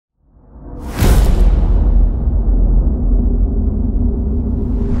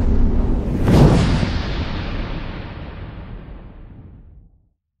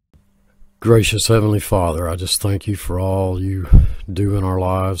Gracious Heavenly Father, I just thank you for all you do in our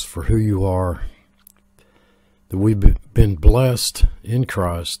lives, for who you are, that we've been blessed in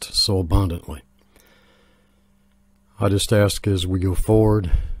Christ so abundantly. I just ask as we go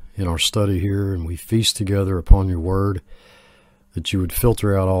forward in our study here and we feast together upon your word, that you would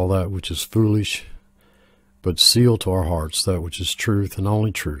filter out all that which is foolish, but seal to our hearts that which is truth and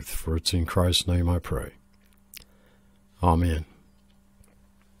only truth, for it's in Christ's name I pray. Amen.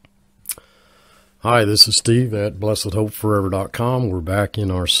 Hi, this is Steve at BlessedHopeForever.com. We're back in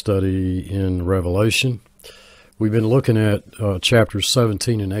our study in Revelation. We've been looking at chapters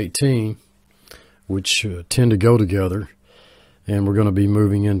 17 and 18, which tend to go together, and we're going to be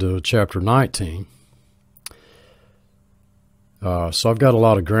moving into chapter 19. So I've got a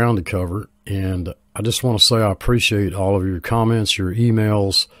lot of ground to cover, and I just want to say I appreciate all of your comments, your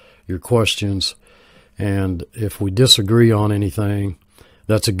emails, your questions, and if we disagree on anything,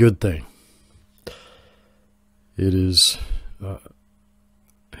 that's a good thing. It's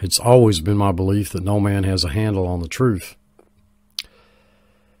always been my belief that no man has a handle on the truth.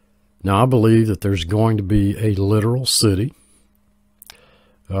 Now, I believe that there's going to be a literal city.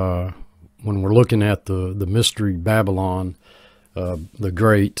 When we're looking at the mystery Babylon, the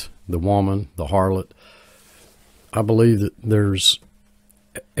great, the woman, the harlot, I believe that there's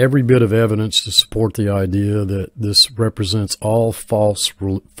every bit of evidence to support the idea that this represents all false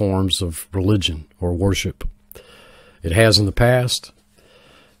forms of religion or worship. It has in the past,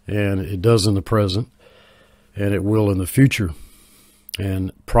 and it does in the present, and it will in the future.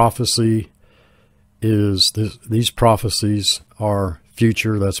 And prophecy is, these prophecies are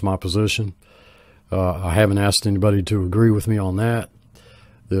future. That's my position. I haven't asked anybody to agree with me on that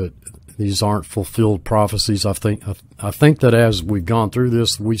these aren't fulfilled prophecies. I think that as we've gone through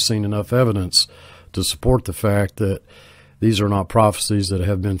this, we've seen enough evidence to support the fact that these are not prophecies that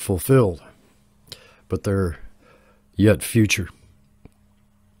have been fulfilled, but they're yet future.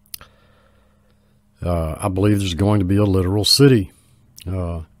 I believe there's going to be a literal city.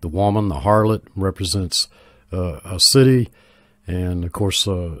 The woman, the harlot, represents a city, and of course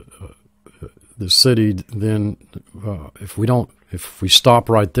the city then, if we stop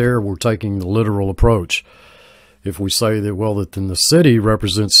right there, we're taking the literal approach. If we say that, well, that then the city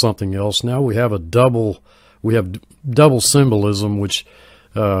represents something else, now we have double symbolism, which,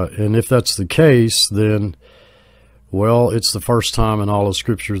 and if that's the case, then, well, it's the first time in all of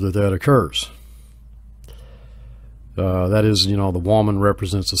Scripture that occurs. That is, the woman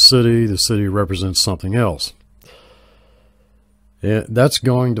represents a city, the city represents something else. And that's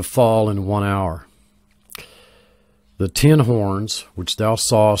going to fall in 1 hour. The 10 horns which thou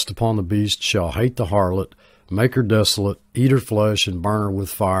sawest upon the beast shall hate the harlot, make her desolate, eat her flesh, and burn her with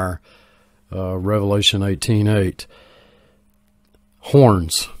fire. Revelation 18:8.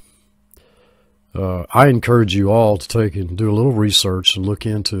 Horns. I encourage you all to take and do a little research and look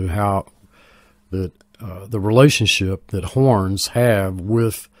into how that the relationship that horns have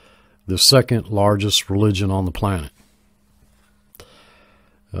with the second largest religion on the planet.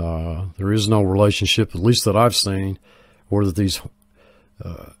 There is no relationship, at least that I've seen, where that these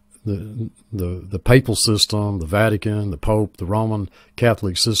the papal system, the Vatican, the Pope, the Roman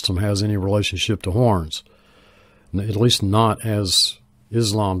Catholic system has any relationship to horns, at least not as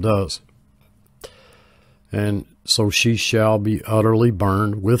Islam does. And so she shall be utterly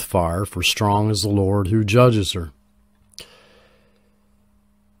burned with fire, for strong is the Lord who judges her.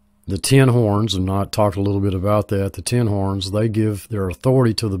 The 10 horns, and I talked a little bit about that, the 10 horns, they give their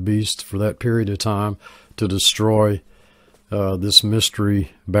authority to the beast for that period of time to destroy this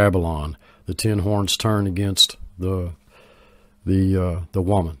mystery Babylon. The 10 horns turn against the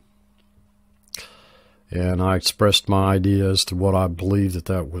woman. And I expressed my idea as to what I believe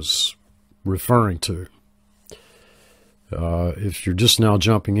that was referring to. If you're just now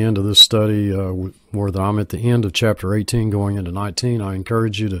jumping into this study, where I'm at the end of chapter 18 going into 19, I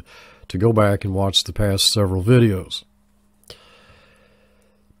encourage you to go back and watch the past several videos.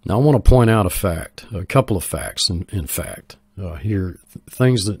 Now, I want to point out a couple of facts, in fact, here,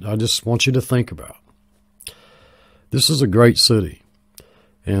 things that I just want you to think about. This is a great city,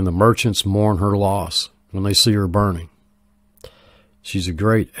 and the merchants mourn her loss when they see her burning. She's a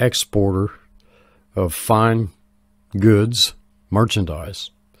great exporter of fine goods, merchandise.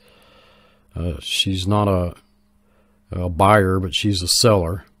 She's not a buyer, but she's a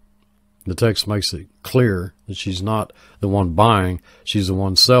seller. The text makes it clear that she's not the one buying, she's the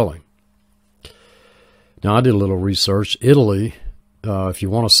one selling. Now, I did a little research. Italy, if you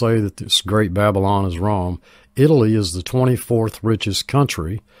want to say that this great Babylon is Rome, Italy is the 24th richest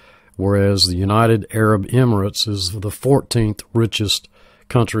country, whereas the United Arab Emirates is the 14th richest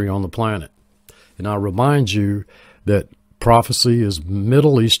country on the planet. And I remind you that prophecy is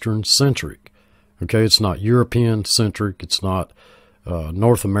Middle Eastern centric. Okay, it's not European centric. It's not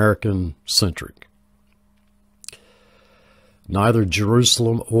North American centric. Neither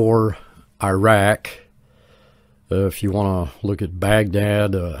Jerusalem or Iraq. If you want to look at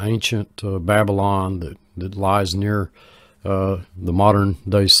Baghdad, ancient Babylon that lies near the modern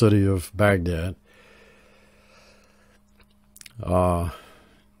day city of Baghdad.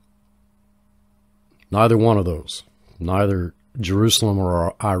 Neither one of those, neither Jerusalem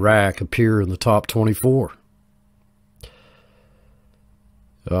or Iraq, appear in the top 24.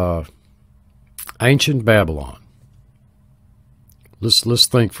 Ancient Babylon. Let's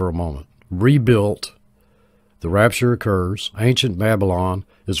think for a moment. Rebuilt, the rapture occurs. Ancient Babylon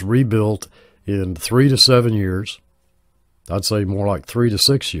is rebuilt in 3 to 7 years. I'd say more like 3 to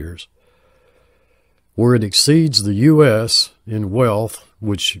 6 years, where it exceeds the U.S. in wealth,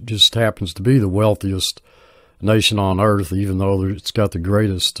 which just happens to be the wealthiest nation on earth, even though it's got the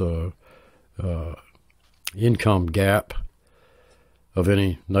greatest income gap of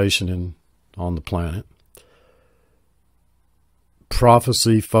any nation on the planet.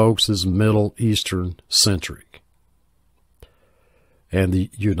 Prophecy, folks, is Middle Eastern centric. And the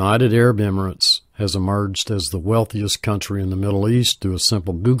United Arab Emirates has emerged as the wealthiest country in the Middle East. Do a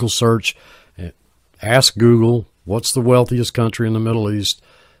simple Google search. Ask Google, what's the wealthiest country in the Middle East?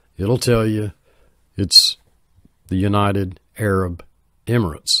 It'll tell you it's the United Arab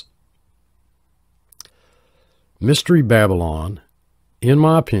Emirates. Mystery Babylon, in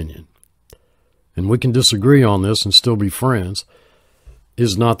my opinion, and we can disagree on this and still be friends,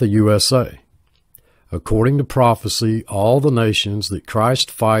 is not the USA. According to prophecy, all the nations that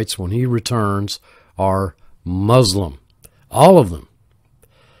Christ fights when he returns are Muslim. All of them.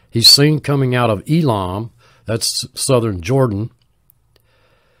 He's seen coming out of Elam, that's southern Jordan,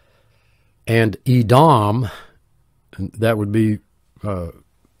 and Edom, that would be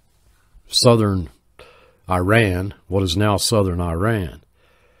southern Iran, what is now southern Iran,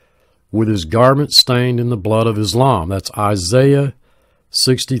 with his garment stained in the blood of Islam. That's Isaiah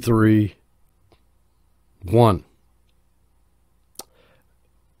 63:1.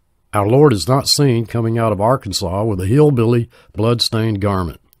 Our Lord is not seen coming out of Arkansas with a hillbilly blood-stained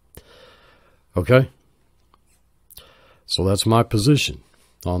garment. Okay? So that's my position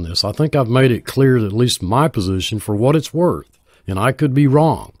on this. I think I've made it clear, at least my position, for what it's worth. And I could be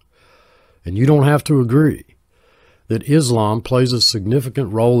wrong. And you don't have to agree that Islam plays a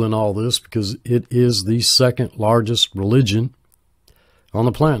significant role in all this, because it is the second largest religion on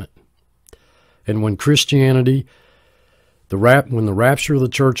the planet. And when Christianity, when the rapture of the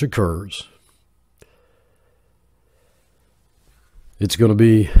church occurs, it's going to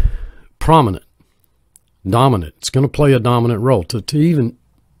be prominent, dominant. It's going to play a dominant role. To even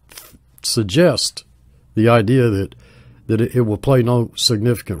suggest the idea that it will play no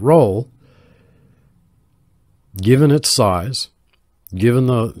significant role, given its size, given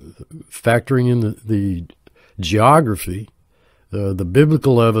the factoring in the geography, the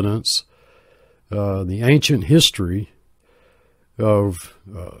biblical evidence, the ancient history of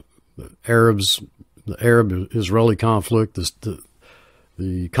the Arab-Israeli conflict,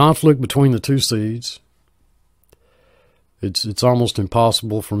 the conflict between the two seeds, it's almost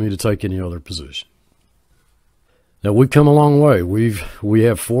impossible for me to take any other position. Now, we've come a long way. We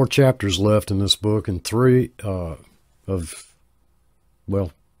have 4 chapters left in this book, and we've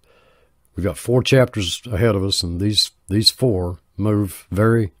got 4 chapters ahead of us, and these 4 move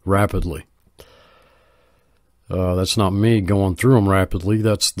very rapidly. That's not me going through them rapidly.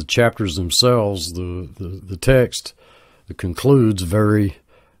 That's the chapters themselves. The text concludes very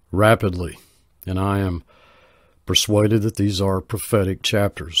rapidly, and I am persuaded that these are prophetic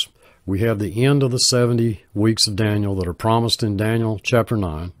chapters. We have the end of the 70 weeks of Daniel that are promised in Daniel chapter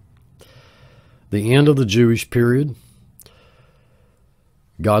 9, the end of the Jewish period,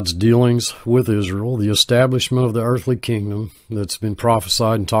 God's dealings with Israel, the establishment of the earthly kingdom that's been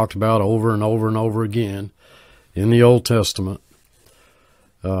prophesied and talked about over and over and over again in the Old Testament,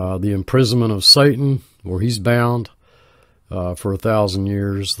 the imprisonment of Satan, where he's bound for 1,000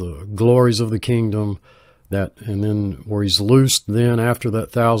 years, the glories of the kingdom, and then where he's loosed then after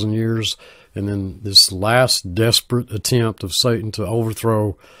that 1,000 years, and then this last desperate attempt of Satan to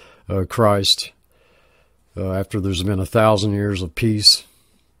overthrow Christ after there's been 1,000 years of peace.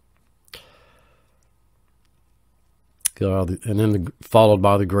 And then followed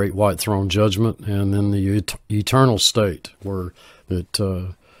by the great white throne judgment, and then the eternal state where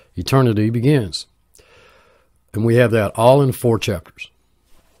eternity begins. And we have that all in 4 chapters.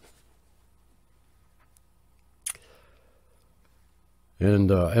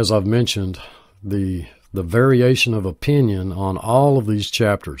 And as I've mentioned, the variation of opinion on all of these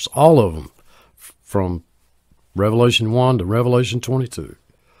chapters, all of them, from Revelation 1 to Revelation 22,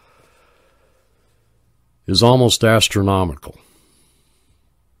 is almost astronomical.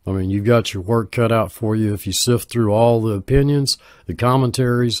 I mean, you've got your work cut out for you if you sift through all the opinions, the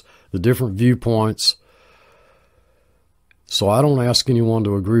commentaries, the different viewpoints. So I don't ask anyone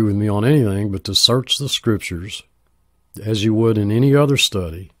to agree with me on anything, but to search the scriptures as you would in any other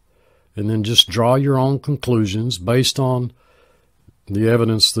study, and then just draw your own conclusions based on the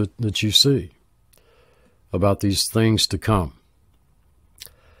evidence that you see about these things to come.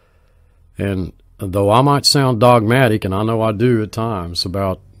 And though I might sound dogmatic, and I know I do at times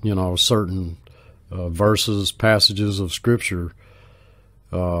about, certain verses, passages of Scripture,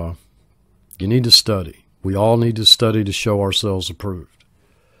 you need to study. We all need to study to show ourselves approved.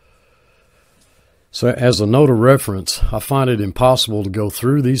 So as a note of reference, I find it impossible to go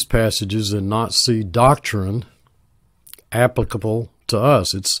through these passages and not see doctrine applicable to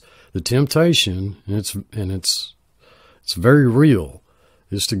us. It's the temptation, and it's very real,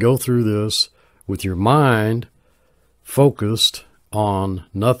 is to go through this with your mind focused on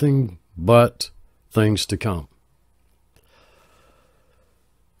nothing but things to come.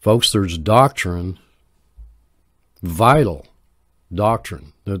 Folks, there's doctrine, vital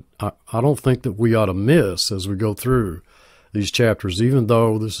doctrine, that I don't think that we ought to miss as we go through these chapters, even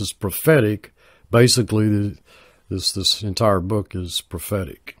though this is prophetic. Basically, this entire book is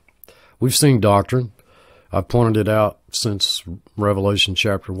prophetic. We've seen doctrine. I've pointed it out since Revelation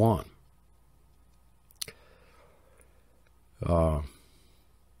chapter 1.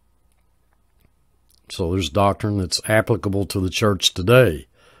 So there's doctrine that's applicable to the church today,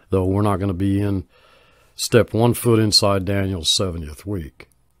 though we're not going to be in step 1 foot inside Daniel's 70th week.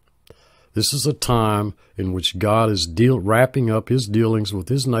 This is a time in which God is wrapping up his dealings with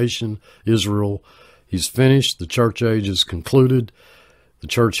his nation, Israel. He's finished. The church age is concluded. The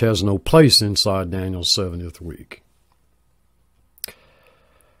church has no place inside Daniel's 70th week.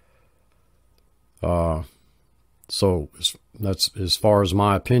 So that's as far as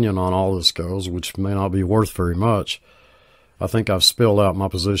my opinion on all this goes, which may not be worth very much. I think I've spelled out my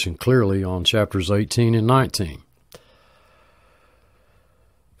position clearly on chapters 18 and 19.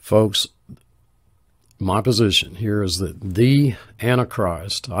 Folks, my position here is that the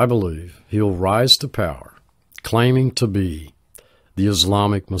Antichrist, I believe, he'll rise to power, claiming to be the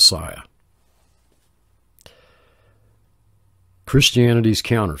Islamic Messiah. Christianity's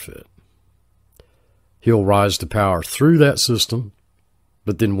counterfeit. He'll rise to power through that system,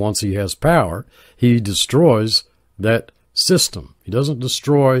 but then once he has power, he destroys that system. He doesn't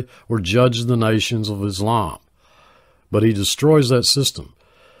destroy or judge the nations of Islam, but he destroys that system.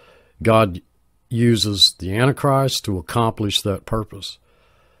 God uses the Antichrist to accomplish that purpose,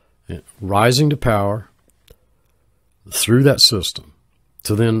 rising to power through that system,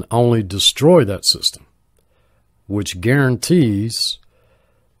 to then only destroy that system, which guarantees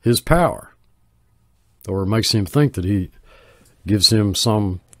his power, or makes him think that he gives him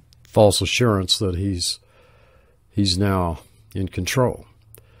some false assurance that he's now in control.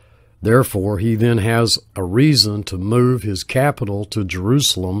 Therefore, he then has a reason to move his capital to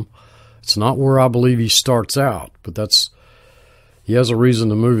Jerusalem. It's not where I believe he starts out, but he has a reason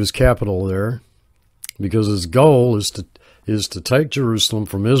to move his capital there, because his goal is to take Jerusalem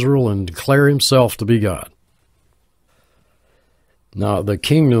from Israel and declare himself to be God. Now, the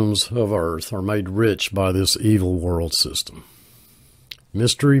kingdoms of earth are made rich by this evil world system.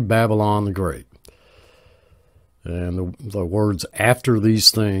 Mystery Babylon the Great. And the words "after these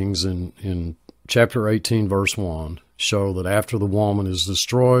things" in chapter 18, verse 1, show that after the woman is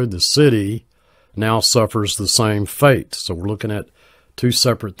destroyed, the city now suffers the same fate. So we're looking at two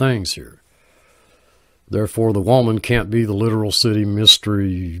separate things here. Therefore, the woman can't be the literal city,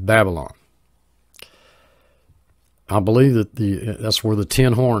 Mystery Babylon. I believe that that's where the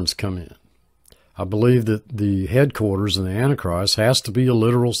 10 horns come in. I believe that the headquarters in the Antichrist has to be a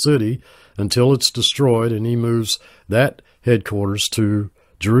literal city until it's destroyed, and he moves that headquarters to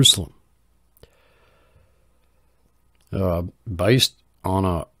Jerusalem, based on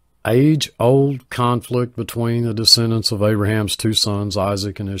an age-old conflict between the descendants of Abraham's two sons,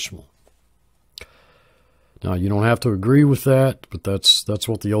 Isaac and Ishmael. Now, you don't have to agree with that, but that's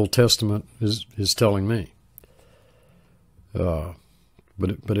what the Old Testament is telling me.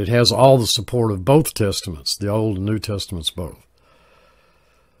 But it has all the support of both Testaments, the Old and New Testaments both.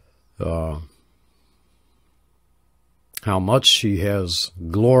 How much she has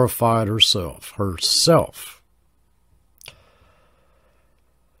glorified herself.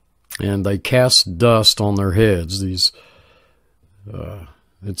 And they cast dust on their heads, these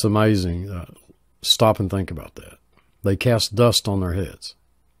It's amazing. Stop and think about that. They cast dust on their heads.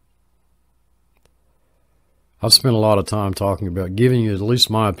 I've spent a lot of time talking about giving you at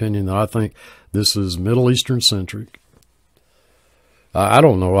least my opinion that I think this is Middle Eastern centric. I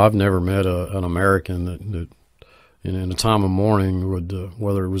don't know. I've never met an American that in a time of mourning would,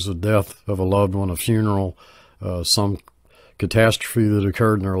 whether it was the death of a loved one, a funeral, some catastrophe that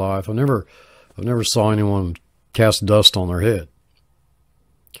occurred in their life. I never saw anyone cast dust on their head.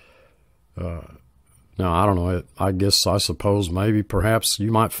 Now, I don't know. I suppose maybe perhaps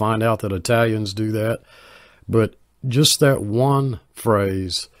you might find out that Italians do that. But just that one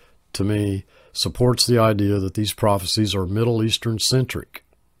phrase, to me, supports the idea that these prophecies are Middle Eastern centric.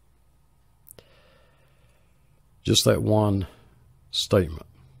 Just that one statement.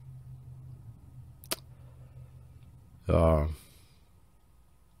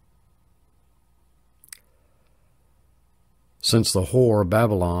 Since the whore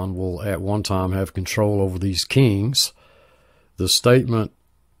Babylon will at one time have control over these kings, the statement,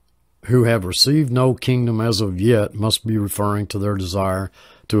 who have received no kingdom as of yet, must be referring to their desire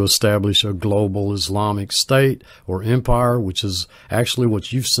to establish a global Islamic state or empire, which is actually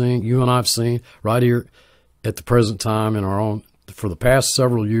what you've seen, you and I've seen right here at the present time in our own, for the past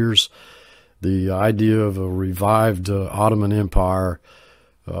several years, the idea of a revived Ottoman Empire.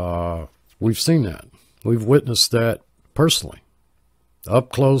 We've seen that. We've witnessed that personally,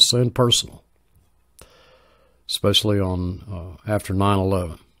 up close and personal, especially on after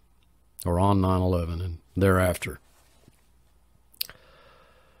 9/11. Or on 9/11 and thereafter.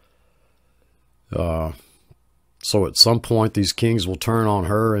 So at some point, these kings will turn on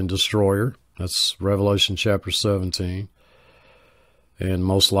her and destroy her. That's Revelation chapter 17. And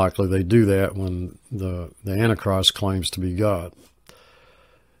most likely they do that when the Antichrist claims to be God.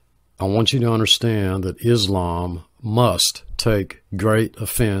 I want you to understand that Islam must take great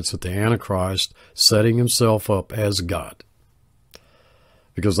offense at the Antichrist setting himself up as God,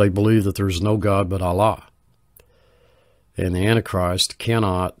 because they believe that there is no God but Allah. And the Antichrist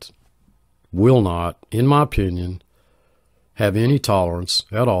cannot, will not, in my opinion, have any tolerance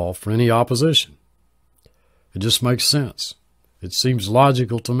at all for any opposition. It just makes sense. It seems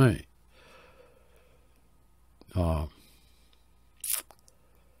logical to me. The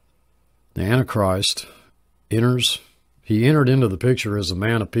Antichrist entered into the picture as a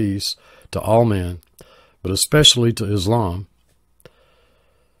man of peace to all men, but especially to Islam.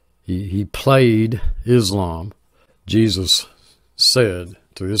 He played Islam. Jesus said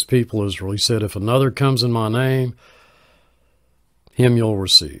to his people Israel, he said, if another comes in my name, him you'll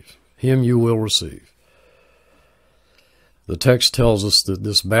receive. Him you will receive. The text tells us that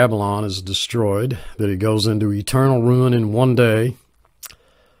this Babylon is destroyed, that it goes into eternal ruin in one day.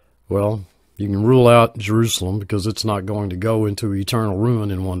 Well, you can rule out Jerusalem because it's not going to go into eternal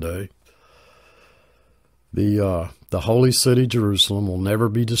ruin in one day. The holy city, Jerusalem, will never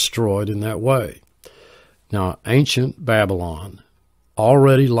be destroyed in that way. Now, ancient Babylon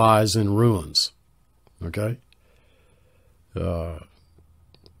already lies in ruins, okay?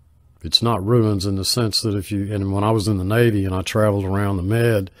 It's not ruins in the sense that and when I was in the Navy and I traveled around the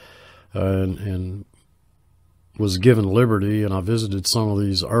Med and was given liberty, and I visited some of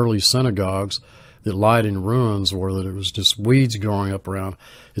these early synagogues that lied in ruins, or that it was just weeds growing up around.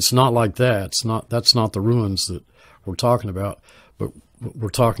 It's not like that. That's not the ruins that we're talking about, but we're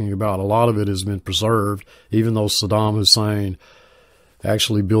talking about a lot of it has been preserved, even though Saddam Hussein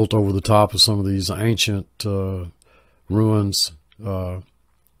actually built over the top of some of these ancient ruins,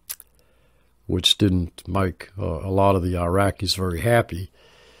 which didn't make a lot of the Iraqis very happy.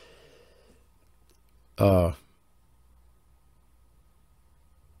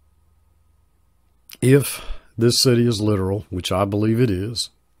 If this city is literal, which I believe it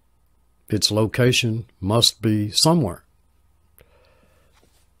is, its location must be somewhere.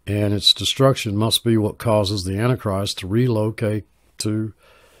 And its destruction must be what causes the Antichrist to relocate to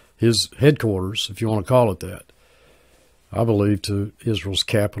his headquarters, if you want to call it that. I believe to Israel's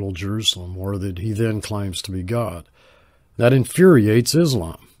capital, Jerusalem, where that he then claims to be God. That infuriates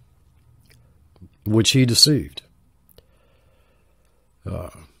Islam, which he deceived.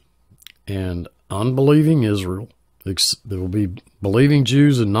 And unbelieving Israel, there will be believing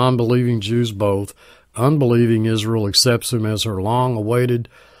Jews and non-believing Jews both. Unbelieving Israel accepts him as her long-awaited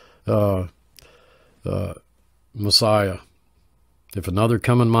Messiah. If another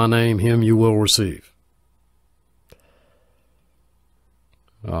come in my name, him you will receive.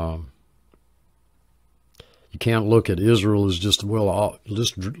 You can't look at Israel as just, well,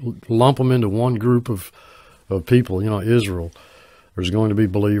 just lump them into one group of people. You know, Israel. There's going to be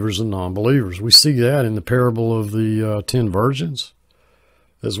believers and non-believers. We see that in the parable of the 10 virgins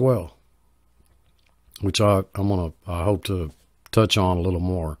as well, which I hope to touch on a little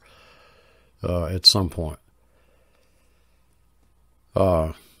more at some point.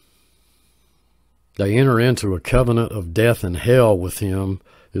 They enter into a covenant of death and hell with him,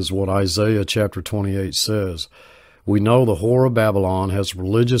 is what Isaiah chapter 28 says. We know the whore of Babylon has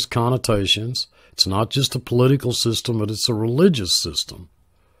religious connotations. It's not just a political system, but it's a religious system,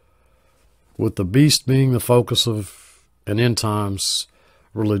 with the beast being the focus of an end times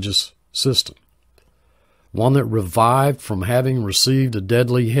religious system. One that revived from having received a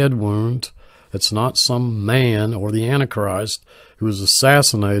deadly head wound. It's not some man or the Antichrist who was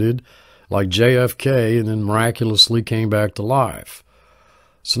assassinated like JFK and then miraculously came back to life.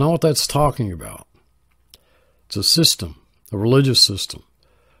 It's not what that's talking about. It's a system, a religious system,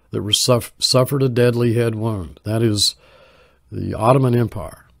 that suffered a deadly head wound. That is the Ottoman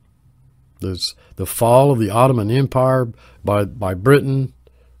Empire. There's the fall of the Ottoman Empire by Britain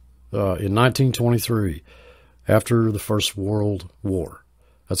in 1923, after the First World War.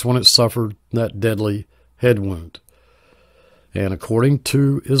 That's when it suffered that deadly head wound. And according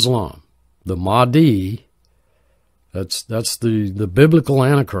to Islam, the Mahdi, that's the biblical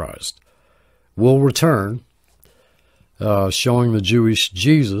Antichrist, will return, showing the Jewish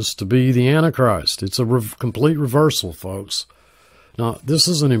Jesus to be the Antichrist. It's a complete reversal, folks. Now, this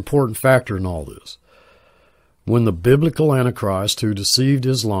is an important factor in all this. When the biblical Antichrist who deceived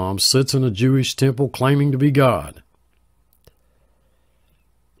Islam sits in a Jewish temple claiming to be God,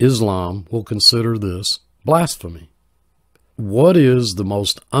 Islam will consider this blasphemy. What is the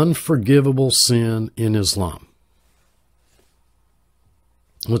most unforgivable sin in Islam?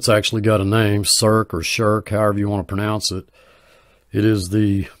 It's actually got a name, shirk or shirk, however you want to pronounce it. It is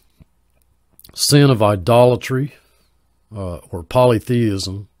the sin of idolatry or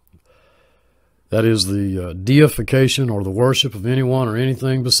polytheism. That is the deification or the worship of anyone or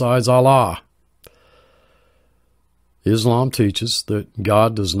anything besides Allah. Islam teaches that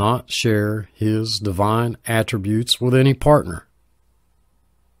God does not share his divine attributes with any partner.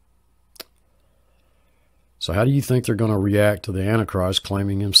 So how do you think they're going to react to the Antichrist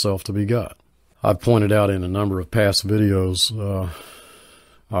claiming himself to be God? I've pointed out in a number of past videos,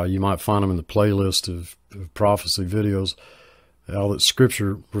 you might find them in the playlist of prophecy videos, how that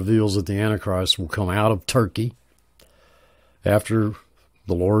Scripture reveals that the Antichrist will come out of Turkey after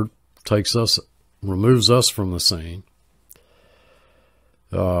the Lord removes us from the scene.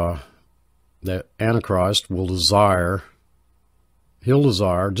 That Antichrist will desire,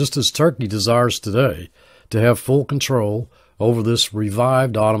 just as Turkey desires today, to have full control over this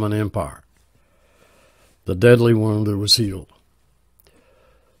revived Ottoman Empire, the deadly wound that was healed.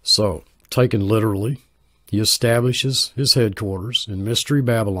 So, taken literally, he establishes his headquarters in Mystery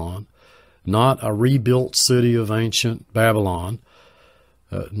Babylon, not a rebuilt city of ancient Babylon,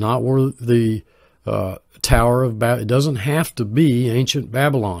 not where the Tower of Babel. It doesn't have to be ancient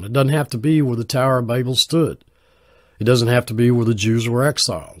Babylon. It doesn't have to be where the Tower of Babel stood. It doesn't have to be where the Jews were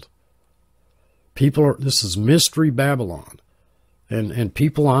exiled. This is Mystery Babylon. And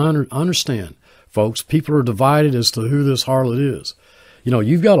people, I understand, folks, people are divided as to who this harlot is. You know,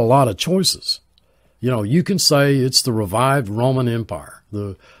 you've got a lot of choices. You know, you can say it's the revived Roman Empire,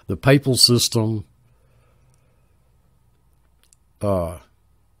 the papal system. You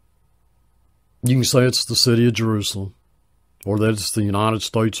can say it's the city of Jerusalem, or that it's the United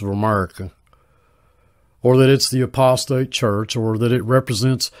States of America, or that it's the apostate church, or that it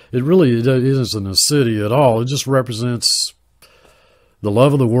represents, it isn't a city at all. It just represents the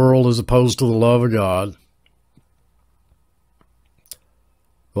love of the world as opposed to the love of God.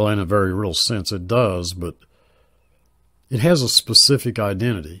 Well, in a very real sense, it does, but it has a specific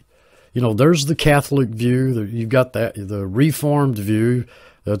identity. You know, there's the Catholic view. You've got the Reformed view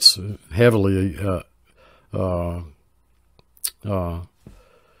that's heavily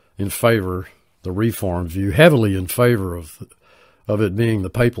in favor. The Reformed view heavily in favor of it being the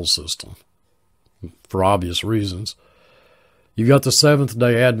papal system, for obvious reasons. You got the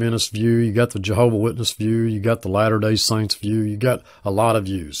Seventh-day Adventist view, you got the Jehovah's Witness view, you got the Latter-day Saints view, you got a lot of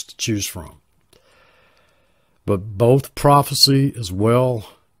views to choose from. But both prophecy as well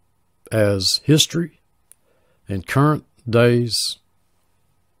as history and current days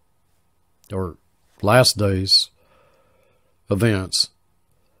or last days events,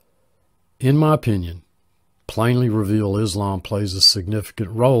 in my opinion, plainly reveal Islam plays a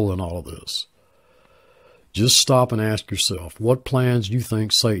significant role in all of this. Just stop and ask yourself what plans you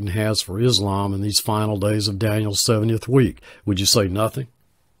think Satan has for Islam in these final days of Daniel's 70th week. Would you say nothing?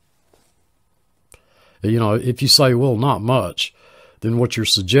 You know, if you say, well, not much, then what you're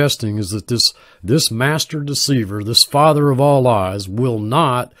suggesting is that this master deceiver, this father of all lies, will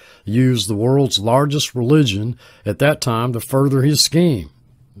not use the world's largest religion at that time to further his scheme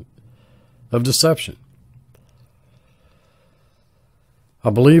of deception. I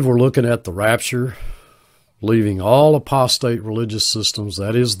believe we're looking at the rapture, leaving all apostate religious systems.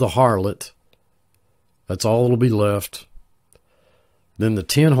 That is the harlot. That's all that'll be left. Then the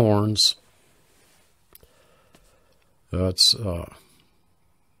 10 horns. It's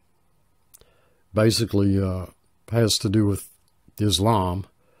basically has to do with Islam.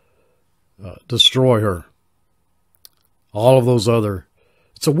 Destroy her. All of those other,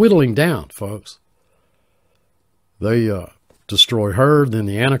 it's a whittling down, folks. They destroy her, then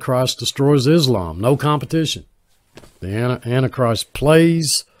the Antichrist destroys Islam. No competition. The Antichrist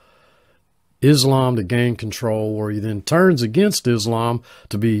plays Islam to gain control, where he then turns against Islam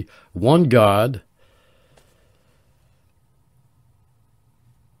to be one God.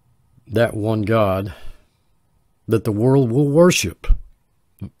 That one God that the world will worship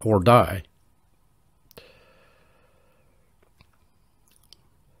or die.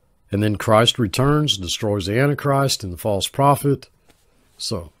 And then Christ returns, destroys the Antichrist and the false prophet.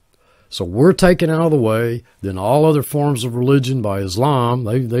 So we're taken out of the way. Then all other forms of religion by Islam,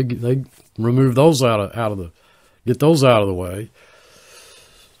 they remove those get those out of the way.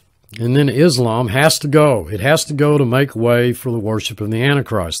 And then Islam has to go. It has to go to make way for the worship of the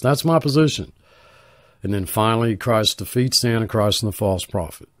Antichrist. That's my position. And then finally, Christ defeats the Antichrist and the false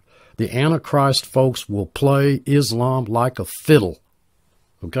prophet. The Antichrist, folks, will play Islam like a fiddle.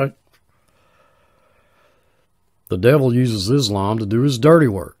 Okay? The devil uses Islam to do his dirty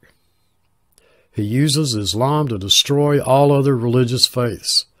work. He uses Islam to destroy all other religious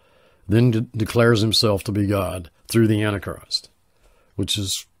faiths, then declares himself to be God through the Antichrist, which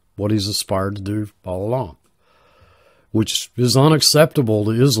is what he's aspired to do all along, which is unacceptable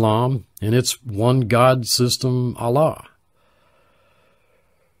to Islam and its one God system, Allah.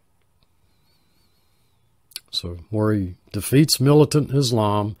 So where he defeats militant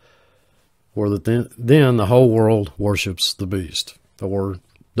Islam, where then the whole world worships the beast, or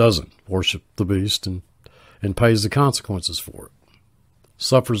doesn't worship the beast and pays the consequences for it,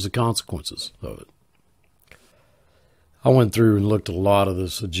 suffers the consequences of it. I went through and looked at a lot of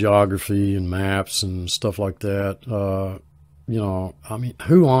this geography and maps and stuff like that. I mean,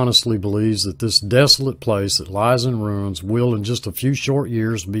 who honestly believes that this desolate place that lies in ruins will in just a few short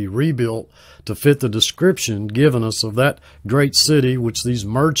years be rebuilt to fit the description given us of that great city which these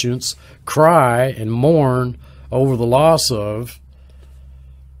merchants cry and mourn over the loss of?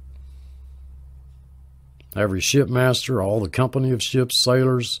 Every shipmaster, all the company of ships,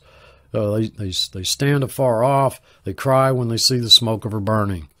 sailors, they stand afar off. They cry when they see the smoke of her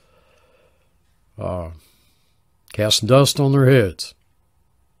burning. Cast dust on their heads,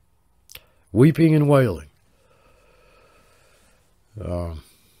 weeping and wailing.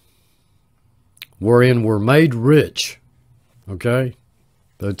 Wherein we're made rich. Okay?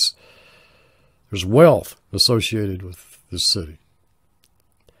 There's wealth associated with this city.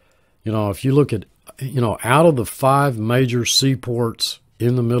 If you look at, out of the 5 major seaports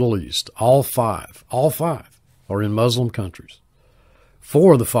in the Middle East, all five are in Muslim countries.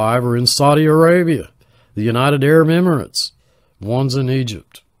 4 of the 5 are in Saudi Arabia, the United Arab Emirates, one's in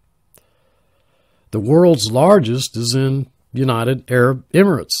Egypt. The world's largest is in United Arab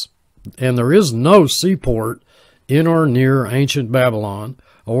Emirates, and there is no seaport in or near ancient Babylon,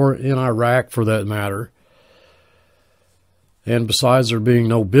 or in Iraq for that matter. And besides there being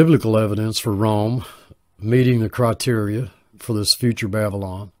no biblical evidence for Rome meeting the criteria for this future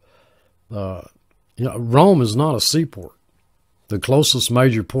Babylon, Rome is not a seaport. The closest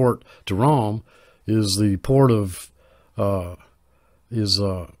major port to Rome is the port of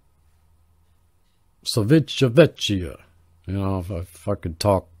Civitavecchia. If I could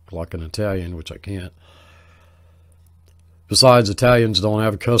talk like an Italian, which I can't. Besides, Italians don't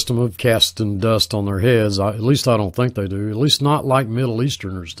have a custom of casting dust on their heads. At least I don't think they do. At least not like Middle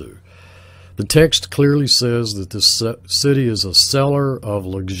Easterners do. The text clearly says that this city is a seller of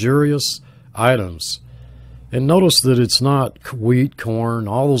luxurious items. And notice that it's not wheat, corn,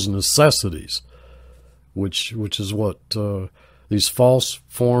 all those necessities, which is what these false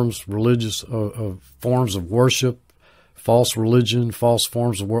forms, religious forms of worship, false religion, false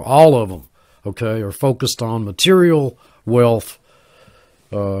forms of worship, all of them, okay, are focused on material wealth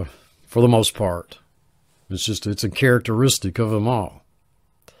for the most part. It's a characteristic of them all.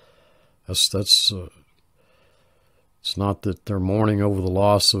 It's not that they're mourning over the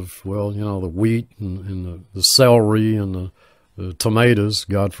loss of, the wheat and the celery and the tomatoes,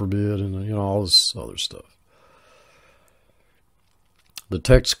 God forbid, and all this other stuff. The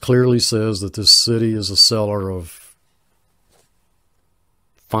text clearly says that this city is a seller of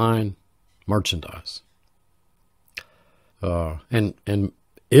fine merchandise. And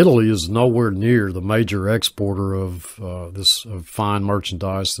Italy is nowhere near the major exporter of of fine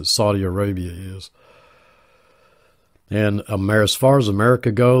merchandise that Saudi Arabia is. And as far as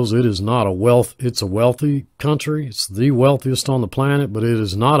America goes, it is not it's a wealthy country. It's the wealthiest on the planet, but it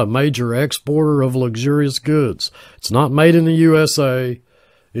is not a major exporter of luxurious goods. It's not made in the USA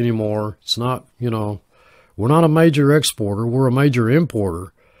anymore. It's not, we're not a major exporter. We're a major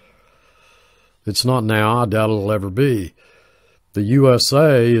importer. It's not now. I doubt it'll ever be. The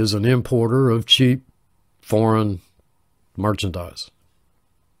USA is an importer of cheap foreign merchandise.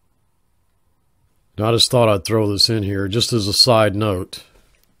 Now, I just thought I'd throw this in here just as a side note.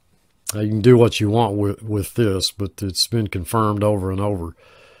 You can do what you want with this, but it's been confirmed over and over.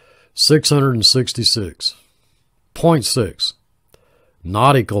 666.6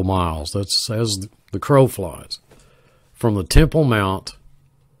 nautical miles, that's as the crow flies, from the Temple Mount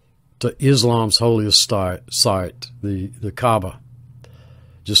to Islam's holiest site, the Kaaba.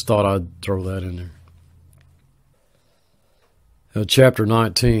 Just thought I'd throw that in there. Chapter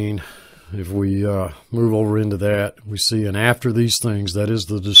 19, if we move over into that, we see, and after these things, that is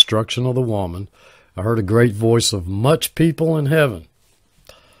the destruction of the woman, I heard a great voice of much people in heaven.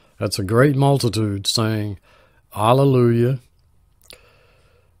 That's a great multitude saying, Alleluia.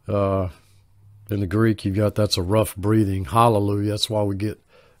 In the Greek, you've got, that's a rough breathing, hallelujah. That's why we get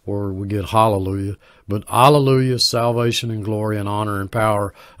hallelujah. But alleluia, salvation and glory and honor and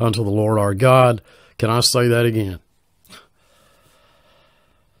power unto the Lord our God. Can I say that again?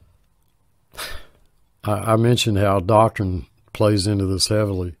 I mentioned how doctrine plays into this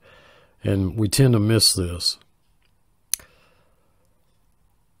heavily, and we tend to miss this.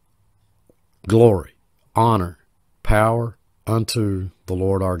 Glory, honor, power unto the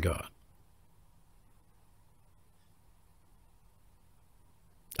Lord our God.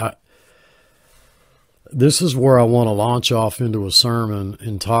 This is where I want to launch off into a sermon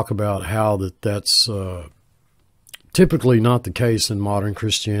and talk about how that's typically not the case in modern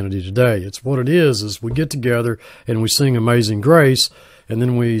Christianity today. It's what it is we get together and we sing Amazing Grace, and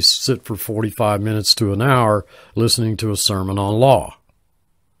then we sit for 45 minutes to an hour listening to a sermon on law.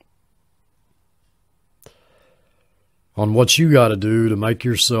 On what you got to do to make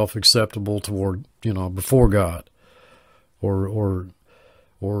yourself acceptable toward, before God. Or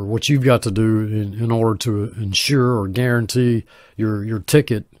what you've got to do in order to ensure or guarantee your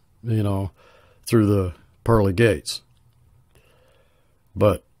ticket, through the pearly gates.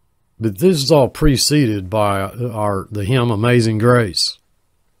 But this is all preceded by the hymn Amazing Grace.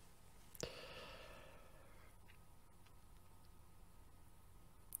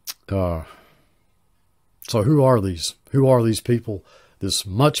 So who are these? Who are these people? This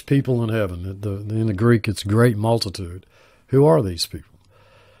much people in heaven. In the Greek, it's great multitude. Who are these people?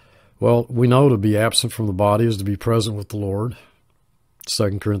 Well, we know to be absent from the body is to be present with the Lord.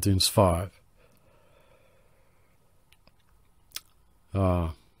 2 Corinthians 5.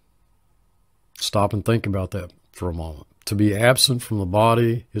 Stop and think about that for a moment. To be absent from the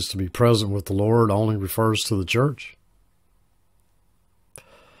body is to be present with the Lord only refers to the church.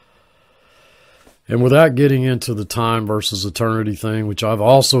 And without getting into the time versus eternity thing, which I've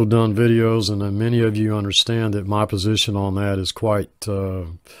also done videos, and many of you understand that my position on that is quite,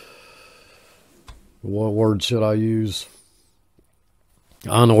 what word should I use?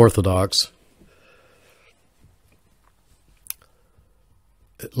 Unorthodox.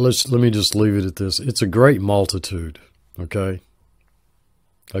 Let me just leave it at this. It's a great multitude, okay?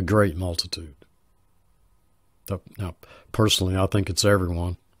 A great multitude. Now, personally, I think it's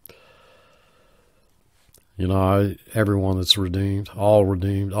everyone. Everyone that's redeemed, all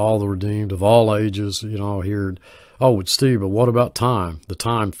the redeemed of all ages, here. Oh, it's Steve, but what about time? The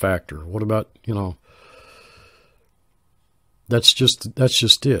time factor. What about, that's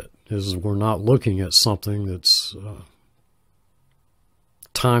just it, is we're not looking at something that's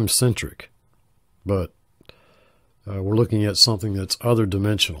time-centric, but we're looking at something that's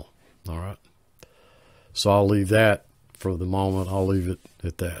other-dimensional, all right? So I'll leave that for the moment. I'll leave it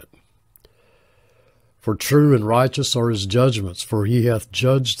at that. For true and righteous are his judgments, for he hath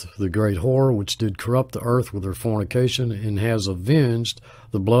judged the great whore which did corrupt the earth with her fornication, and has avenged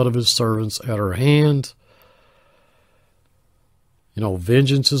the blood of his servants at her hand.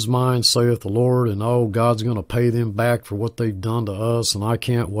 Vengeance is mine, saith the Lord, and God's going to pay them back for what they've done to us, and I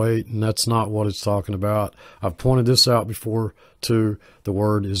can't wait, and that's not what it's talking about. I've pointed this out before, too. The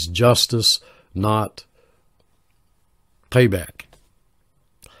word is justice, not payback.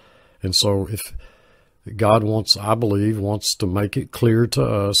 And so God wants, I believe, wants to make it clear to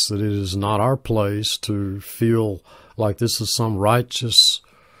us that it is not our place to feel like this is some righteous,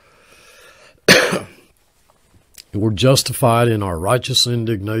 we're justified in our righteous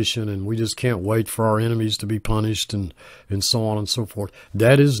indignation and we just can't wait for our enemies to be punished and so on and so forth.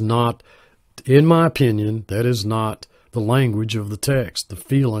 That is not, in my opinion, that is not the language of the text, the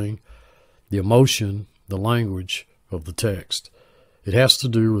feeling, the emotion, the language of the text. It has to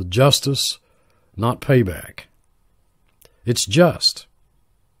do with justice, not payback. It's just.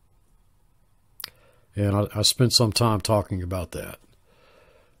 And I spent some time talking about that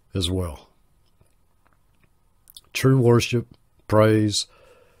as well. True worship, praise,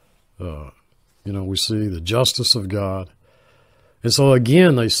 we see the justice of God. And so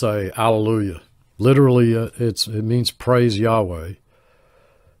again, they say, hallelujah. Literally, it means praise Yahweh.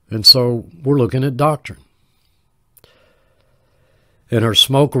 And so we're looking at doctrine. And her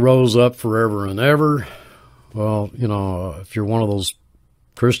smoke rose up forever and ever. Well, if you're one of those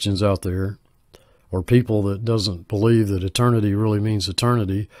Christians out there, or people that doesn't believe that eternity really means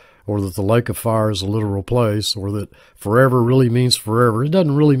eternity, or that the lake of fire is a literal place, or that forever really means forever. It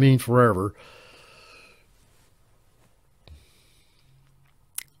doesn't really mean forever.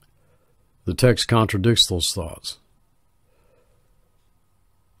 The text contradicts those thoughts.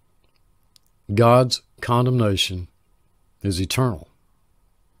 God's condemnation is eternal.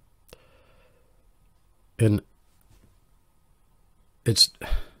 And it's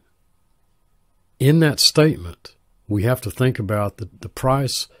in that statement, we have to think about the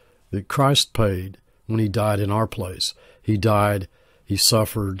price that Christ paid when he died in our place. He died, he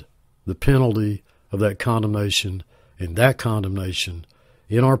suffered the penalty of that condemnation, and that condemnation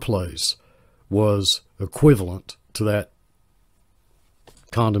in our place was equivalent to that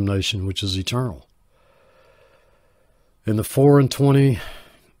condemnation which is eternal. And the 24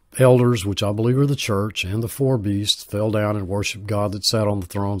 elders, which I believe are the church, and the 4 beasts fell down and worshiped God that sat on the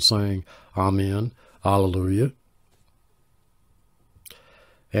throne, saying, Amen, Hallelujah.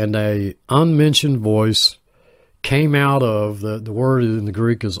 And a unmentioned voice came out of, the word in the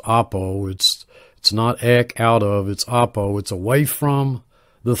Greek is apo. It's not ek, out of, it's apo. It's away from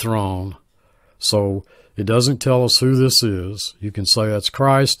the throne. So it doesn't tell us who this is. You can say that's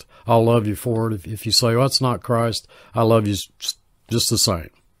Christ. I'll love you for it. If you say, well, it's not Christ, I love you just the same.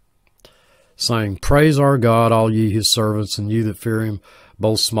 Saying, praise our God, all ye his servants, and ye that fear him,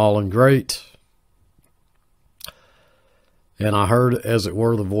 both small and great. And I heard, as it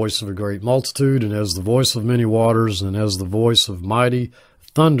were, the voice of a great multitude, and as the voice of many waters, and as the voice of mighty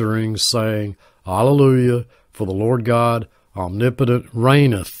thundering, saying, Hallelujah, for the Lord God omnipotent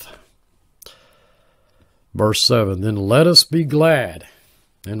reigneth. Verse 7, then let us be glad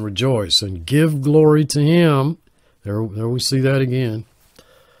and rejoice and give glory to him. There we see that again.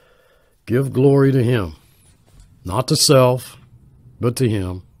 Give glory to him, not to self, but to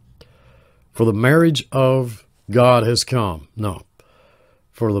him. For the marriage of God has come. No.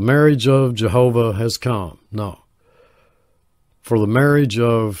 For the marriage of Jehovah has come. No. For the marriage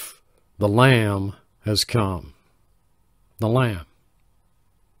of the Lamb has come. The Lamb.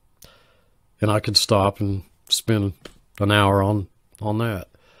 And I could stop and spend an hour on that.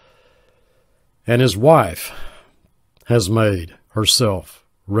 And his wife has made herself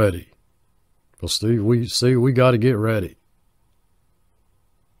ready. Well, Steve, we got to get ready.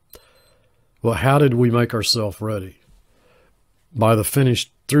 Well, how did we make ourselves ready? Through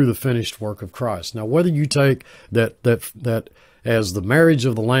the finished work of Christ. Now, whether you take that as the marriage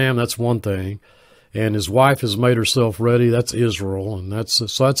of the Lamb, that's one thing, and his wife has made herself ready, that's Israel, and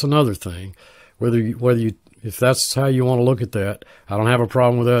that's another thing. If that's how you want to look at that, I don't have a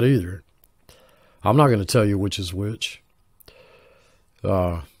problem with that either. I'm not going to tell you which is which.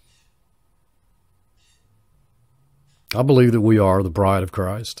 I believe that we are the bride of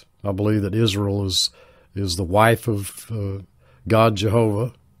Christ. I believe that Israel is the wife of God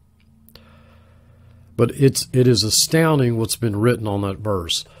Jehovah. But it is astounding what's been written on that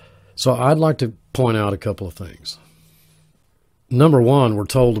verse. So I'd like to point out a couple of things. Number one, we're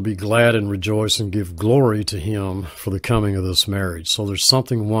told to be glad and rejoice and give glory to him for the coming of this marriage. So there's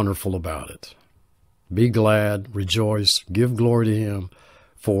something wonderful about it. Be glad, rejoice, give glory to him,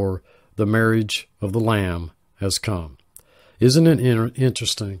 for the marriage of the Lamb has come. Isn't it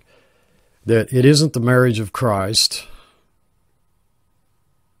interesting that it isn't the marriage of Christ?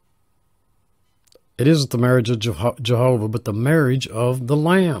 It isn't the marriage of Jehovah, but the marriage of the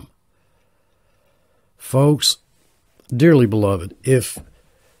Lamb. Folks, dearly beloved, if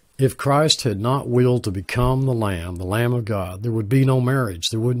if Christ had not willed to become the Lamb of God, there would be no marriage.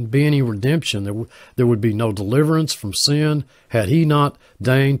 There wouldn't be any redemption. There would be no deliverance from sin had he not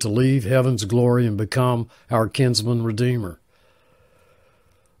deigned to leave heaven's glory and become our kinsman redeemer.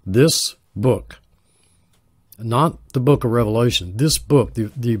 This book, not the book of Revelation, this book,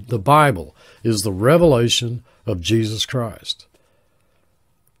 the Bible, is the revelation of Jesus Christ.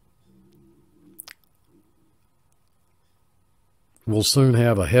 We'll soon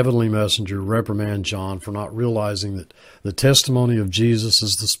have a heavenly messenger reprimand John for not realizing that the testimony of Jesus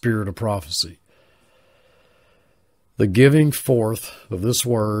is the spirit of prophecy. The giving forth of this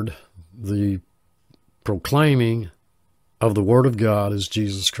word, the proclaiming of the Word of God is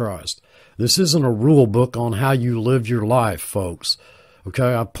Jesus Christ. This isn't a rule book on how you live your life, folks.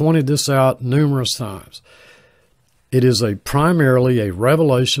 Okay, I've pointed this out numerous times. It is primarily a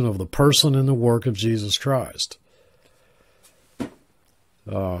revelation of the person and the work of Jesus Christ.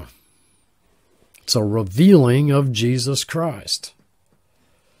 It's a revealing of Jesus Christ.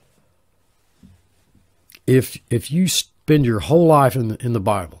 If you spend your whole life in the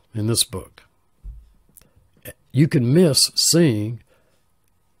Bible, in this book, you can miss seeing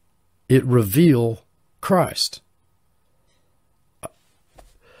it reveal Christ.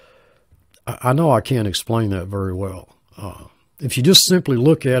 I know I can't explain that very well. If you just simply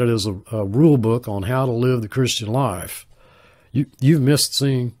look at it as a rule book on how to live the Christian life, you've missed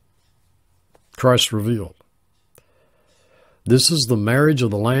seeing Christ revealed. This is the marriage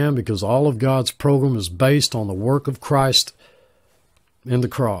of the Lamb because all of God's program is based on the work of Christ in the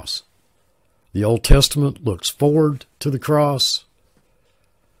cross. The Old Testament looks forward to the cross.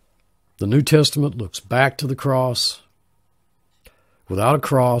 The New Testament looks back to the cross. Without a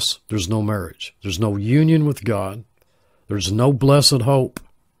cross, there's no marriage. There's no union with God. There's no blessed hope.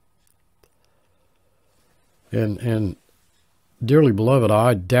 And dearly beloved,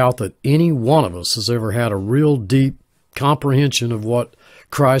 I doubt that any one of us has ever had a real deep comprehension of what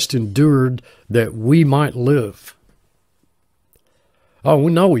Christ endured that we might live. Oh,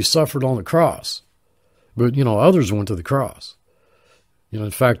 we know he suffered on the cross, but, others went to the cross. In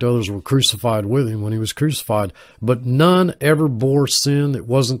fact, others were crucified with him when he was crucified, but none ever bore sin that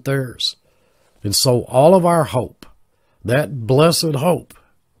wasn't theirs. And so all of our hope, that blessed hope,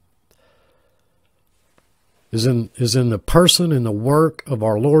 is in the person and the work of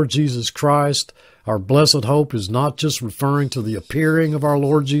our Lord Jesus Christ. Our blessed hope is not just referring to the appearing of our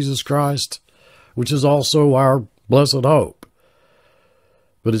Lord Jesus Christ, which is also our blessed hope,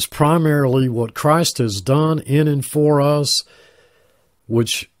 but it's primarily what Christ has done in and for us,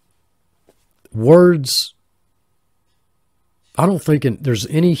 which words, I don't think there's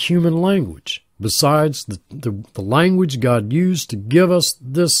any human language besides the language God used to give us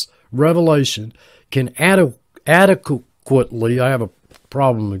this revelation can adequately, I have a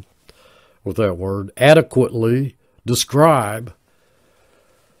problem with that word, adequately describe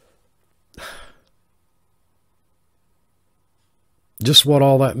just what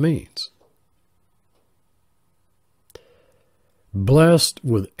all that means. Blessed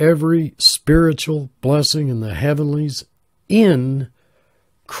with every spiritual blessing in the heavenlies in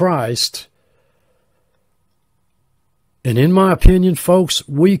Christ. And in my opinion, folks,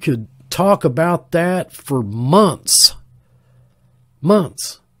 we could talk about that for months.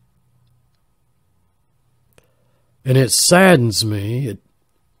 Months. And it saddens me.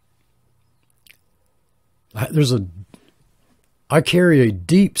 I carry a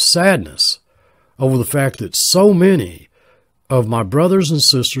deep sadness over the fact that so many of my brothers and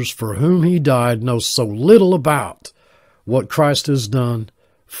sisters for whom he died know so little about what Christ has done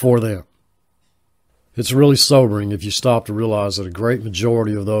for them. It's really sobering if you stop to realize that a great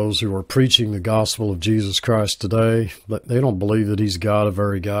majority of those who are preaching the gospel of Jesus Christ today, they don't believe that he's God, a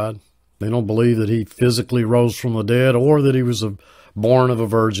very God. They don't believe that he physically rose from the dead or that he was born of a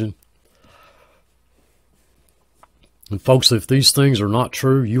virgin. And folks, if these things are not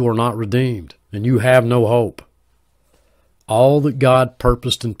true, you are not redeemed and you have no hope. All that God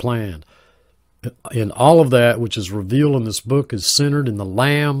purposed and planned, and all of that which is revealed in this book is centered in the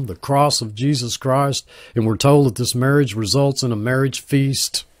Lamb, the cross of Jesus Christ, and we're told that this marriage results in a marriage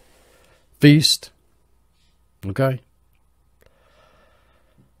feast. Feast. Okay?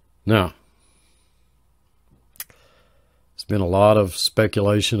 Now, there's been a lot of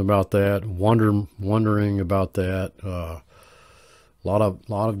speculation about that, wondering about that, a lot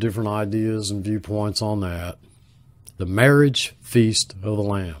of different ideas and viewpoints on that. The marriage feast of the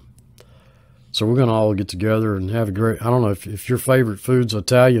Lamb. So we're going to all get together and have a great, I don't know if your favorite food's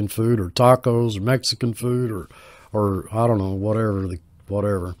Italian food or tacos or Mexican food or I don't know,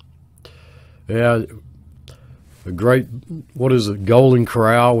 whatever. Yeah, a great, what is it, Golden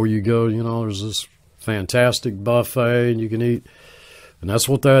Corral, where you go, you know, there's this fantastic buffet and you can eat. And that's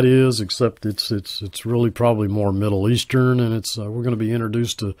what that is, except it's really probably more Middle Eastern, and it's we're going to be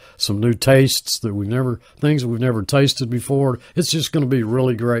introduced to some new tastes that things that we've never tasted before. It's just going to be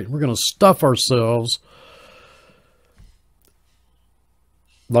really great. We're going to stuff ourselves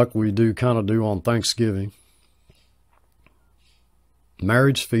like we kind of do on Thanksgiving.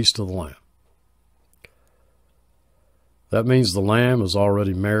 Marriage feast of the Lamb. That means the Lamb is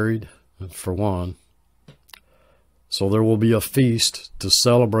already married, for one. So there will be a feast to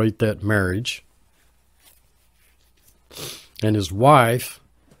celebrate that marriage. And his wife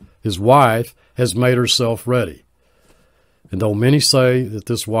has made herself ready. And though many say that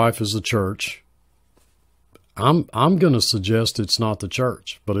this wife is the church, I'm going to suggest it's not the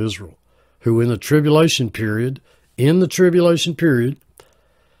church, but Israel, who in the tribulation period,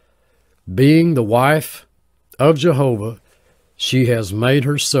 being the wife of Jehovah, she has made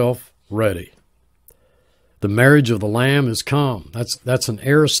herself ready. The marriage of the Lamb is come. That's an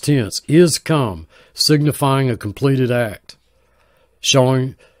aorist tense, is come, signifying a completed act,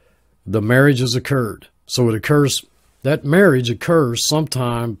 showing the marriage has occurred. So it occurs, that marriage occurs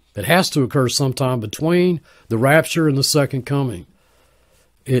sometime, it has to occur sometime between the rapture and the second coming.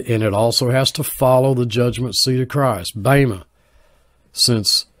 And it also has to follow the judgment seat of Christ, Bema,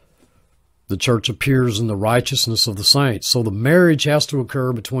 since the church appears in the righteousness of the saints. So the marriage has to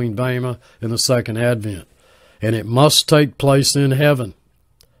occur between Bema and the second advent. And it must take place in heaven.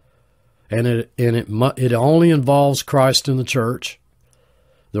 And it only involves Christ in the church.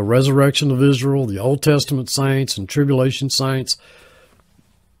 The resurrection of Israel, the Old Testament saints and tribulation saints,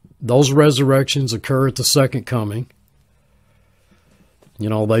 those resurrections occur at the second coming. You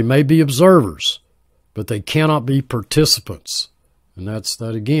know, they may be observers, but they cannot be participants. And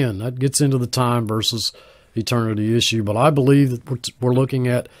that gets into the time versus eternity issue. But I believe that we're looking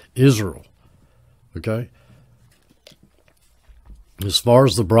at Israel. Okay? As far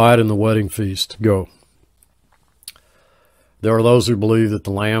as the bride and the wedding feast go, there are those who believe that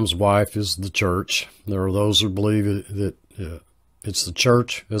the Lamb's wife is the church. There are those who believe that it's the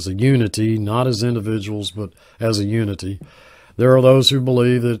church as a unity, not as individuals, but as a unity. There are those who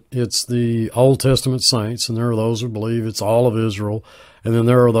believe that it's the Old Testament saints, and there are those who believe it's all of Israel, and then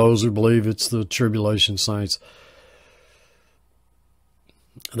there are those who believe it's the tribulation saints.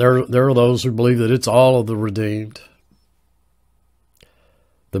 There are those who believe that it's all of the redeemed.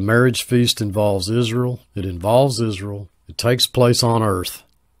 The marriage feast involves Israel. It involves Israel. It takes place on earth.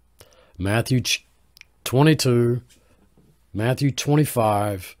 Matthew 22, Matthew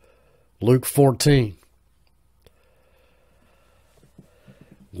 25, Luke 14.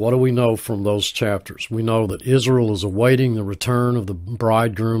 What do we know from those chapters? We know that Israel is awaiting the return of the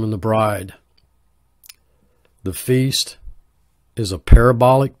bridegroom and the bride. The feast is a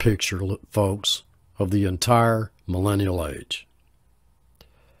parabolic picture, folks, of the entire millennial age,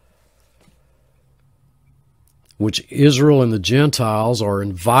 which Israel and the Gentiles are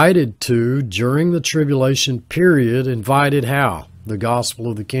invited to during the tribulation period. Invited how? The gospel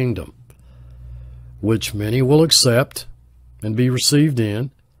of the kingdom, which many will accept and be received in,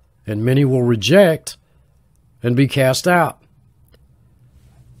 and many will reject and be cast out.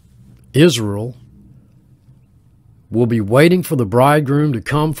 Israel will be waiting for the bridegroom to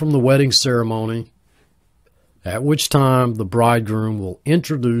come from the wedding ceremony, at which time the bridegroom will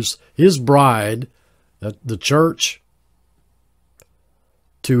introduce his bride, the church,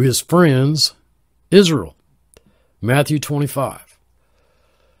 to his friends, Israel. Matthew 25.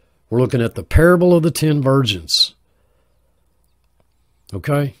 We're looking at the parable of the 10 virgins.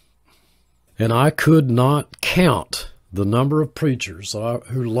 Okay? And I could not count the number of preachers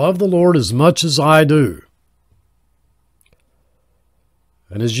who love the Lord as much as I do,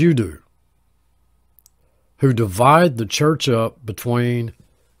 and as you do, who divide the church up between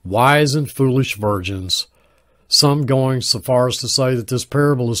wise and foolish virgins, some going so far as to say that this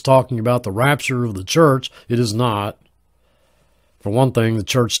parable is talking about the rapture of the church. It is not. For one thing, the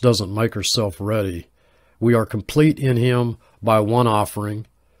church doesn't make herself ready. We are complete in him by one offering.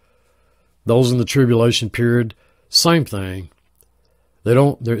 Those in the tribulation period, same thing. They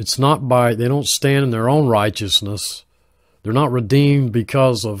don't stand in their own righteousness. They're not redeemed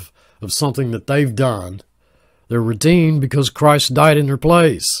because of something that they've done. They're redeemed because Christ died in their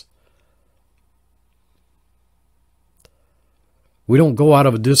place. We don't go out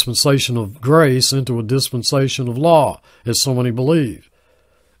of a dispensation of grace into a dispensation of law, as so many believe.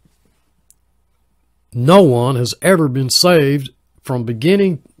 No one has ever been saved from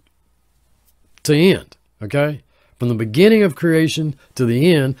beginning to end, okay? From the beginning of creation to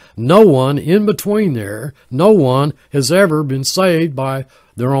the end, no one in between there, no one has ever been saved by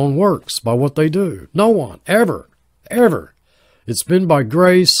their own works, by what they do. No one, ever, ever. It's been by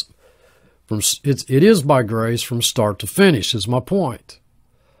grace. It is by grace from start to finish, is my point.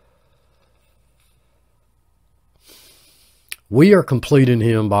 We are complete in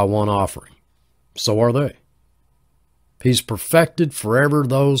him by one offering. So are they. He's perfected forever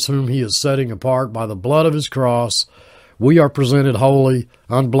those whom he is setting apart by the blood of his cross. We are presented holy,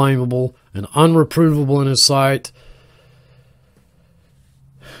 unblameable, and unreprovable in his sight.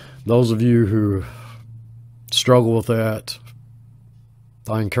 Those of you who struggle with that,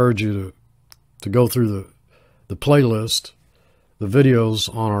 I encourage you to go through the playlist, the videos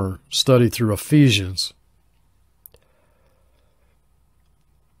on our study through Ephesians.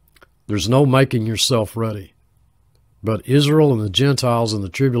 There's no making yourself ready. But Israel and the Gentiles in the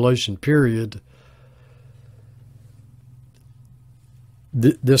tribulation period,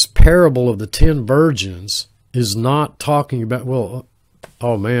 this parable of the 10 virgins is not talking about, well,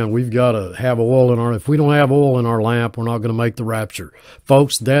 oh man, we've got to have oil in our, if we don't have oil in our lamp, we're not going to make the rapture.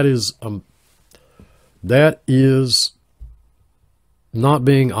 Folks, that is not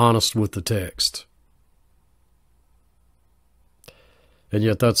being honest with the text. And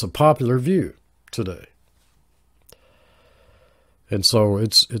yet that's a popular view today. And so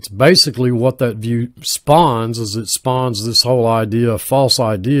it's basically what that view spawns, is it spawns this whole idea, false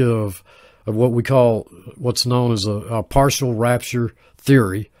idea of what we call, what's known as a partial rapture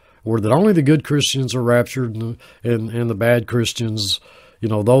theory, where that only the good Christians are raptured and the bad Christians,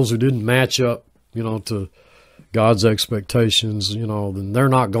 those who didn't match up, to God's expectations, then they're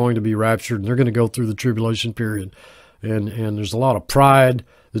not going to be raptured and they're going to go through the tribulation period. And there's a lot of pride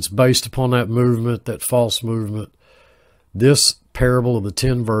that's based upon that movement, that false movement. This parable of the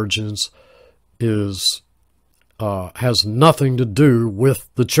 10 virgins has nothing to do with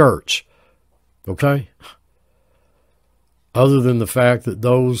the church, okay? Other than the fact that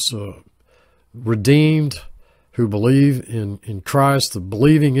those redeemed who believe in Christ, the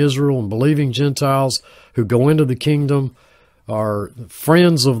believing Israel and believing Gentiles who go into the kingdom are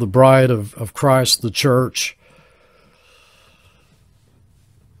friends of the bride of Christ, the church,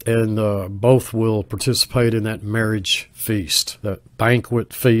 and both will participate in that marriage feast, that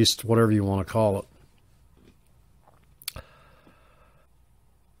banquet feast, whatever you want to call it.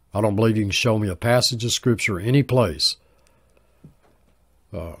 I don't believe you can show me a passage of Scripture any place.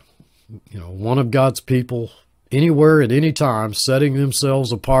 One of God's people, anywhere at any time, setting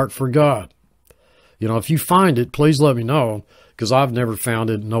themselves apart for God. If you find it, please let me know, because I've never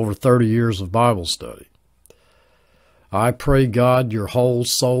found it in over 30 years of Bible study. I pray, God, your whole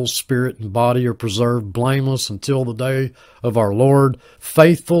soul, spirit, and body are preserved blameless until the day of our Lord.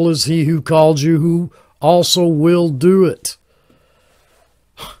 Faithful is he who called you, who also will do it.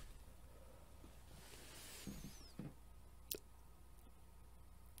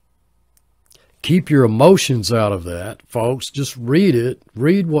 Keep your emotions out of that, folks. Just read it,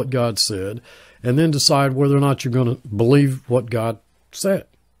 read what God said, and then decide whether or not you're going to believe what God said.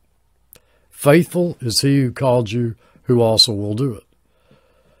 Faithful is he who called you, who also will do it.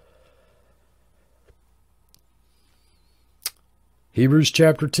 Hebrews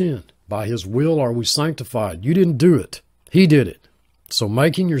chapter 10. By his will are we sanctified. You didn't do it. He did it. So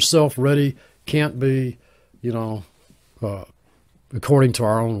making yourself ready can't be, according to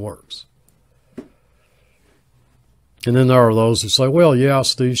our own works. And then there are those who say, well, yeah,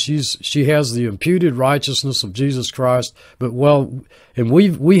 Steve, she has the imputed righteousness of Jesus Christ, and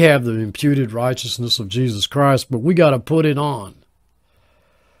we have the imputed righteousness of Jesus Christ, but we got to put it on.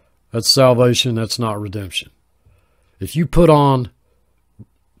 That's salvation, that's not redemption. If you put on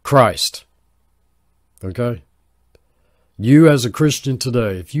Christ, okay? You as a Christian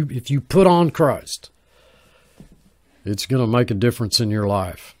today, if you put on Christ, it's going to make a difference in your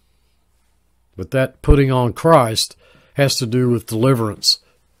life. But that putting on Christ has to do with deliverance.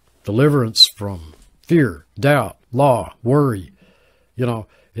 Deliverance from fear, doubt, law, worry. It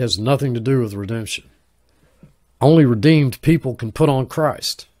has nothing to do with redemption. Only redeemed people can put on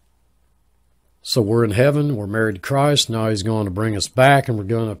Christ. So we're in heaven, we're married to Christ, now he's going to bring us back and we're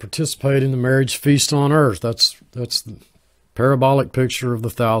going to participate in the marriage feast on earth. That's the parabolic picture of the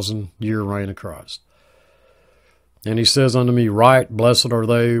 1,000-year reign of Christ. And he says unto me, right, blessed are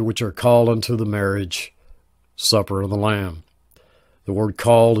they which are called unto the marriage supper of the Lamb. The word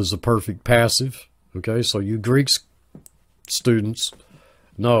called is a perfect passive. Okay, so you Greek students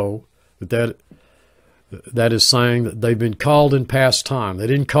know that is saying that they've been called in past time. They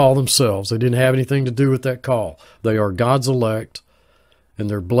didn't call themselves. They didn't have anything to do with that call. They are God's elect, and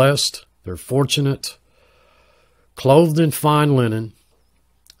they're blessed, they're fortunate, Clothed in fine linen.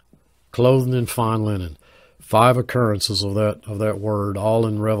 Clothed in fine linen. 5 occurrences of that word, all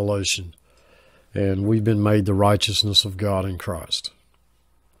in Revelation. And we've been made the righteousness of God in Christ.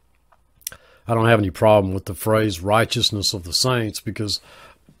 I don't have any problem with the phrase righteousness of the saints, because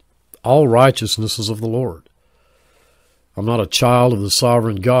all righteousness is of the Lord. I'm not a child of the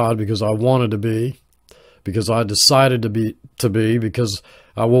sovereign God because I wanted to be, because I decided to be, because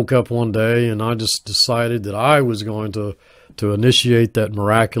I woke up one day and I just decided that I was going to initiate that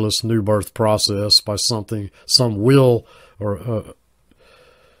miraculous new birth process by some will, or of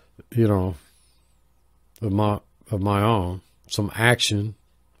my own, some action,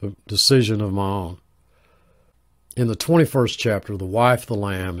 a decision of my own. In the 21st chapter, the wife of the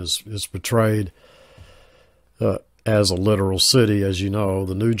Lamb is portrayed as a literal city, as you know,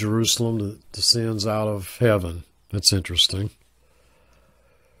 the New Jerusalem that descends out of heaven. That's interesting.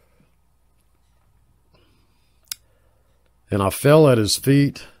 And I fell at his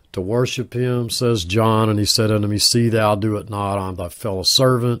feet to worship him, says John, and he said unto me, See thou do it not, I am thy fellow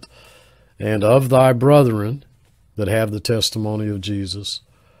servant, and of thy brethren that have the testimony of Jesus.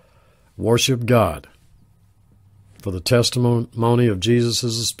 Worship God. For the testimony of Jesus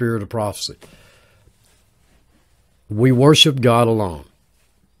is the spirit of prophecy. We worship God alone.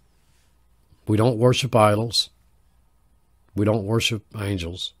 We don't worship idols. We don't worship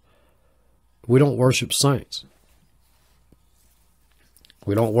angels. We don't worship saints.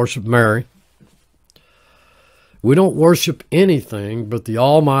 We don't worship Mary. We don't worship anything but the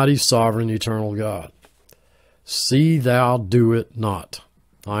almighty, sovereign, eternal God. See thou do it not.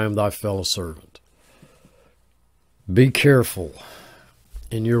 I am thy fellow servant. Be careful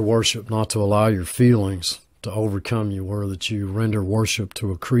in your worship not to allow your feelings to overcome you, or that you render worship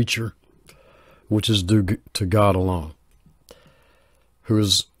to a creature which is due to God alone, who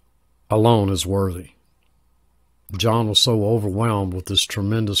is alone is worthy. John was so overwhelmed with this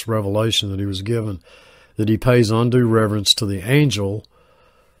tremendous revelation that he was given that he pays undue reverence to the angel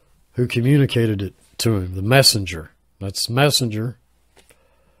who communicated it to him, the messenger. That's messenger.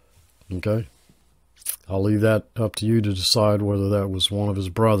 Okay? I'll leave that up to you to decide whether that was one of his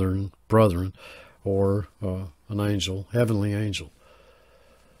brethren, or an angel, heavenly angel.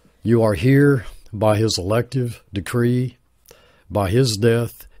 You are here by his elective decree, by his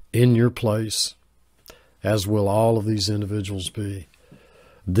death in your place, as will all of these individuals be.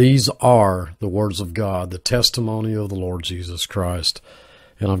 These are the words of God, the testimony of the Lord Jesus Christ.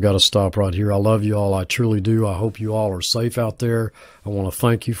 And I've got to stop right here. I love you all. I truly do. I hope you all are safe out there. I want to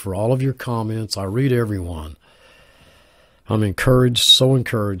thank you for all of your comments. I read every one. I'm encouraged, so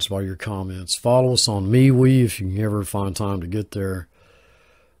encouraged by your comments. Follow us on MeWe if you can ever find time to get there.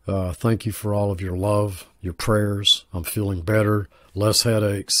 Thank you for all of your love, your prayers. I'm feeling better, less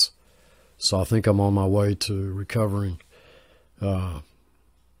headaches. So I think I'm on my way to recovering.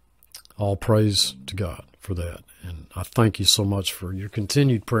 All praise to God for that. And I thank you so much for your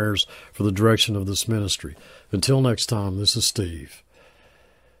continued prayers for the direction of this ministry. Until next time, this is Steve.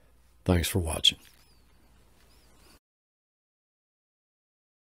 Thanks for watching.